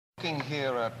Looking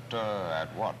here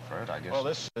at what, Fred? I guess. Well,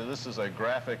 this is a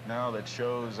graphic now that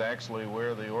shows actually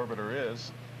where the orbiter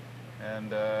is,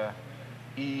 and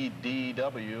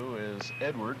EDW is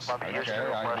Edwards. Okay,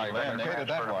 I located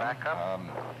that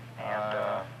one.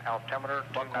 Altimeter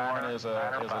Buckhorn is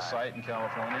a site in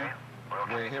California.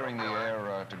 We're hearing the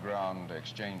air-to-ground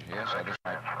exchange here, so this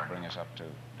might bring us up to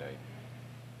date.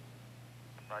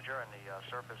 Roger, and the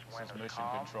surface wind This is is mission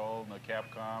calm. control, and the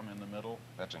Capcom in the middle.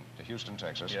 That's in Houston,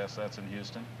 Texas. Yes, that's in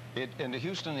Houston. And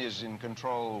Houston is in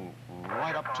control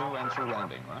right up to and through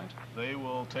landing, right? They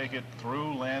will take it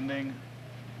through landing,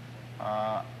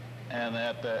 and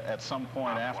at some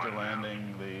point after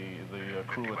landing, the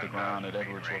crew at the ground at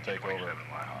Edwards will take over.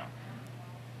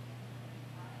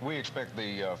 We expect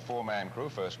the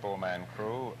first four-man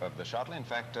crew of the shuttle. In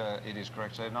fact, it is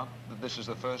correct to say not that this is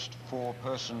the first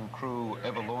four-person crew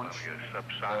ever launched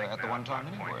at the one time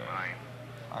anywhere.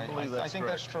 I think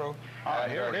that's true.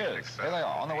 Here it is. There they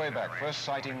are, on the way back. First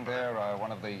sighting there,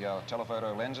 one of the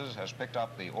telephoto lenses has picked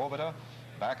up the orbiter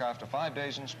back after 5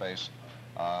 days in space,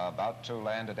 about to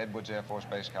land at Edwards Air Force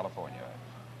Base, California.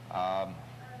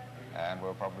 And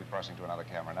we're probably crossing to another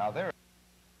camera now. There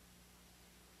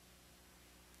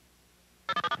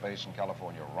base in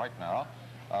California right now.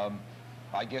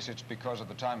 I guess it's because of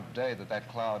the time of day that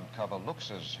cloud cover looks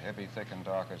as heavy, thick, and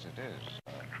dark as it is.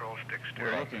 Control stick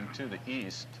We're looking to the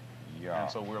east, Yeah.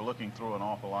 and so we're looking through an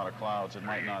awful lot of clouds. It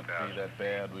might not be that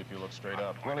bad if you look straight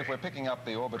up. Well, if we're picking up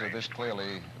the orbiter this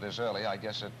clearly, this early, I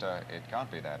guess it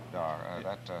can't be that dark.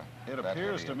 It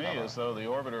appears to me as though the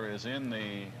orbiter is in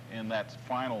that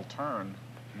final turn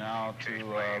now to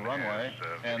runway,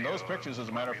 and those pictures, as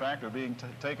a matter of fact, are being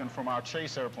taken from our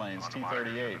chase airplanes,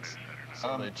 T-38s.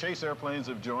 So the chase airplanes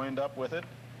have joined up with it,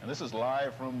 and this is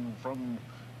live from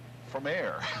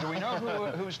air. Do we know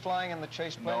who's flying in the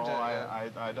chase planes? No, I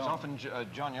don't. It's often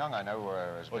John Young, I know,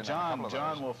 has been Well, on a couple of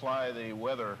John those. will fly the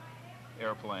weather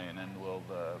airplane and will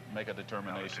make a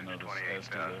determination as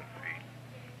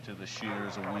to the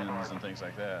shears of winds and things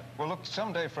like that. Well, look,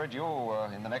 someday, Fred, you'll,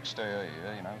 in the next,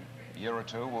 year or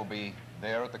two, will be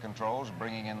there at the controls,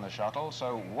 bringing in the shuttle.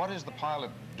 So what is the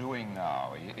pilot doing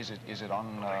now? Is it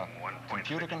on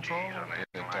computer control? Is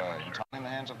it entirely in the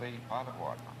hands of the pilot?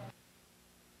 What?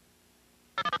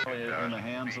 In the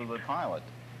hands of the pilot.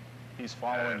 He's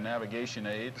following navigation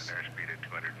aids. Airspeed at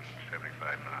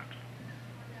 275 knots.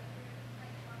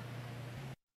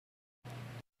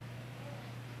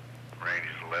 Range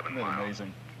is 11 Isn't that miles.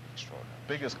 amazing? Extraordinary.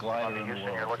 Biggest glider in the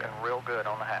Houston, you're world. looking real good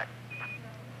on the hack.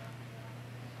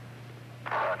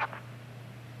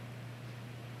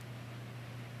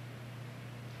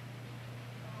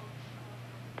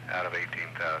 Out of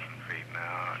 18,000 feet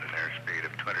now at an airspeed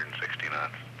of 260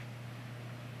 knots.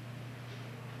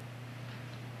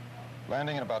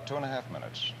 Landing in about 2.5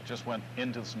 minutes. Just went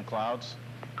into some clouds.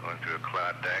 Going through a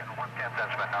cloud deck. 110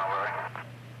 sentiment now, Larry.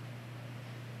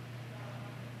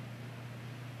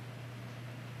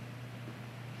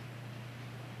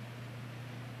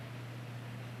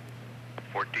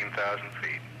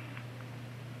 feet.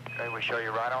 Okay, we show you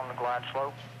right on the glide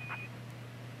slope.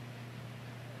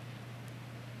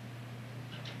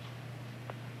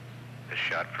 This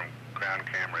shot from ground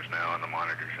cameras now on the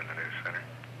monitors in the news center.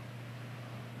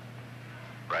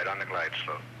 Right on the glide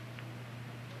slope.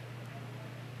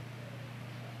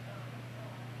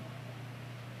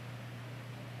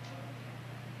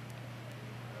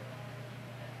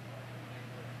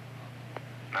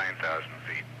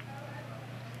 Feet.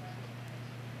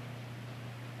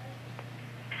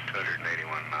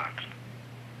 281 knots.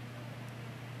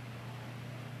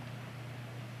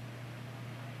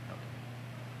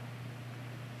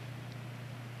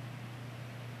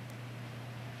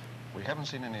 We haven't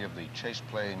seen any of the chase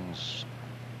planes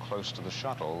close to the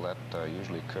shuttle. That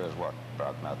usually occurs, what,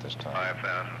 about this time?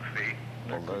 5,000 feet.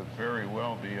 There could very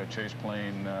well be a chase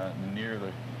plane near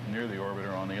the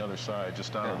orbiter on the other side,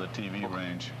 just out of the TV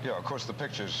range. Yeah, of course, the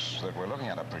pictures that we're looking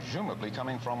at are presumably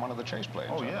coming from one of the chase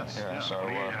planes. Oh, yes. Yeah, Yeah. so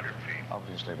 800 feet.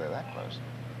 obviously they're that close.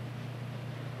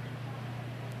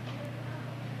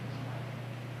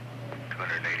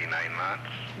 289 knots.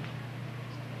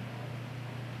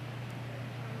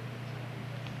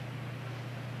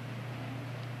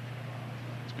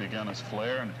 It's begun his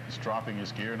flare, and he's dropping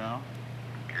his gear now.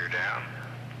 Gear down.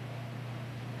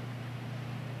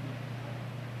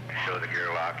 Show the gear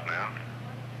locked now.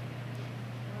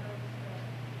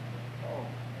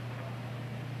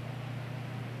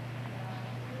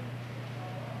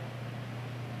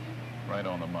 Right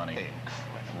on the money.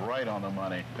 Incredible. Right on the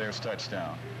money. There's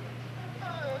touchdown.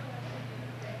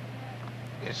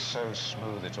 It's so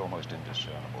smooth, it's almost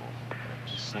indiscernible.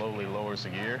 Slowly lowers the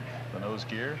gear, the nose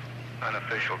gear.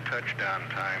 Unofficial touchdown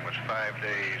time was 5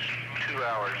 days, 2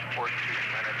 hours, 14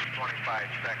 minutes, 25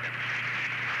 seconds.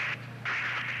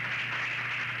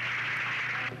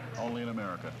 Only in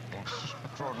America.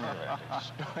 Extraordinary event.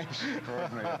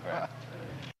 Extraordinary event.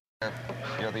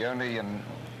 You're the only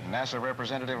NASA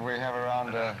representative we have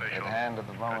around at hand at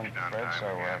the moment, Fred,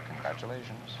 so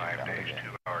congratulations. 5 days,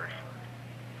 2 hours,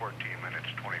 14 minutes,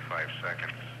 25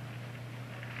 seconds.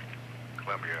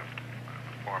 Columbia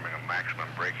performing a maximum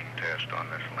braking test on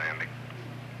this landing.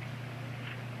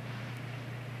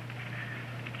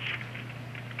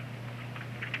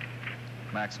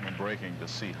 Maximum braking to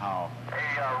see how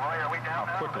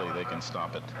quickly they can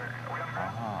stop it.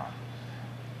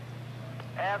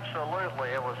 Absolutely,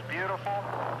 it was beautiful,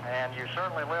 and you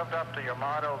certainly lived up to your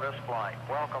motto this flight.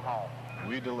 Welcome home.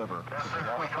 We deliver.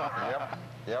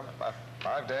 Yep.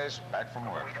 5 days, back from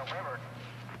work. We delivered.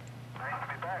 Nice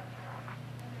to be back.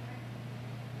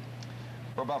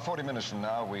 Well, about 40 minutes from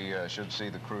now, we should see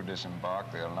the crew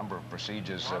disembark. There are a number of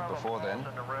procedures before then.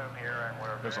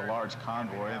 There's a large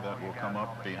convoy that will come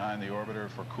up behind the orbiter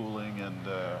for cooling and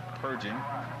purging.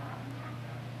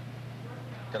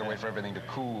 Got to wait for everything to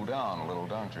cool down a little,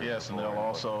 don't you? Yes, and they'll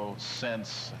also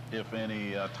sense if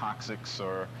any toxics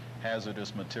or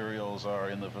hazardous materials are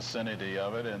in the vicinity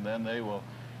of it, and then they will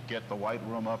get the white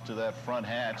room up to that front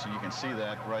hatch, and you can see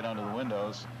that right under the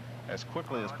windows, as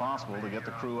quickly as possible to get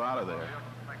the crew out of there.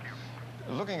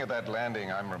 Looking at that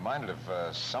landing, I'm reminded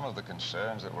of some of the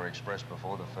concerns that were expressed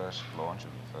before the first launch of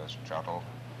the first shuttle.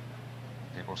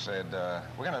 People said,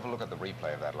 we're going to have a look at the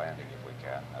replay of that landing if we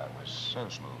can. It was so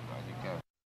smooth, I think,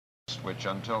 which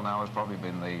until now has probably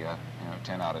been the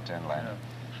 10 out of 10 landing.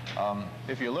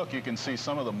 If you look, you can see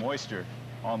some of the moisture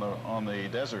on the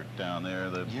desert down there.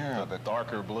 The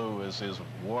darker blue is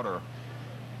water.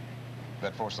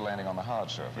 That forced the landing on the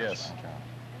hard surface. Yes.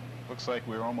 Looks like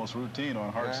we're almost routine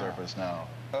on hard surface now.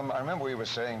 I remember we were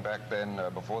saying back then,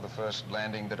 before the first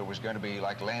landing, that it was going to be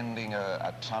like landing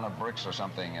a ton of bricks or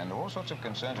something, and all sorts of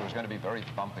concerns. It was going to be very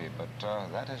bumpy, but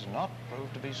that has not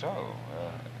proved to be so.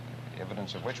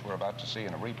 Evidence of which we're about to see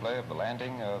in a replay of the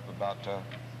landing of about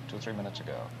 2 or 3 minutes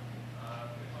ago.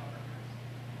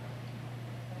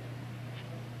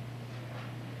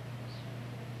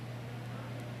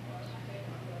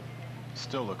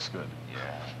 Still looks good.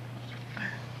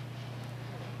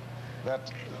 Yeah.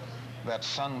 That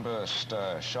sunburst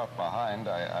shot behind,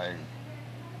 I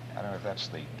don't know if that's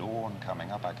the dawn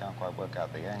coming up. I can't quite work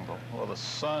out the angle. Well, the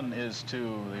sun is to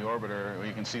the orbiter.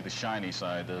 You can see the shiny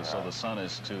side, so the sun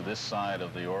is to this side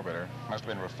of the orbiter. Must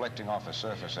have been reflecting off the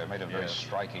surface. They made a very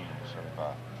striking sort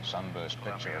of sunburst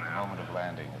picture at the moment of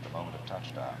landing, at the moment of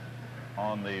touchdown.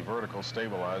 On the vertical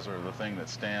stabilizer, the thing that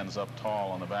stands up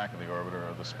tall on the back of the orbiter,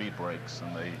 are the speed brakes,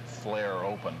 and they flare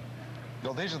open.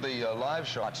 Well, these are the live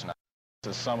shots now.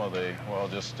 This is some of the, well,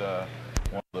 just one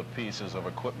of the pieces of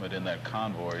equipment in that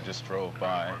convoy just drove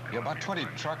by. Yeah, about 20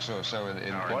 trucks or so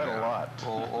in quite a lot.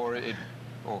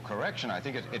 Or correction, I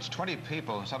think it's 20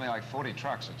 people, something like 40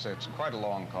 trucks. It's quite a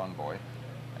long convoy,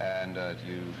 and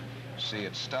you see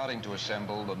it's starting to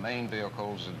assemble. The main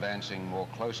vehicles advancing more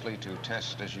closely to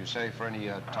test, as you say, for any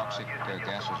toxic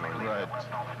gases or anything. Right.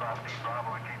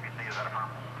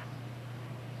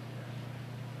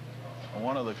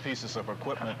 One of the pieces of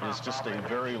equipment is just a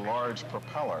very large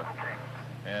propeller,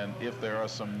 and if there are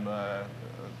some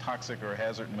toxic or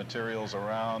hazard materials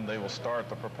around, they will start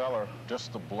the propeller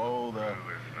just to blow that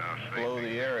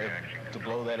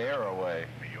air away.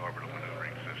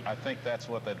 I think that's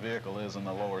what that vehicle is in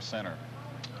the lower center.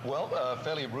 Well,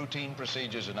 fairly routine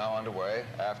procedures are now underway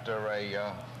after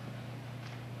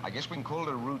I guess we can call it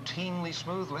a routinely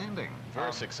smooth landing.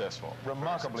 Very successful.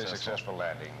 Remarkably successful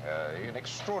landing. An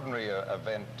extraordinary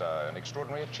event, an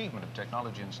extraordinary achievement of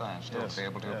technology and science to be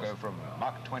able to go from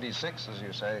Mach 26, as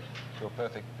you say, to a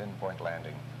perfect pinpoint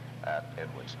landing at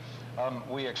Edwards.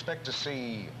 We expect to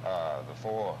see the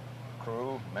 4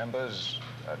 crew members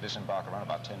disembark around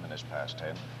about 10 minutes past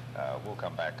 10. We'll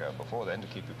come back before then to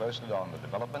keep you posted on the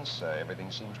developments. Everything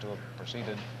seems to have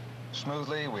proceeded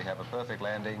smoothly. We have a perfect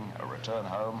landing, a return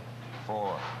home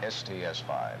for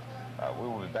STS-5. We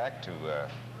will be back to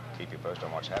keep you posted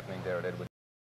on what's happening there at Edwards.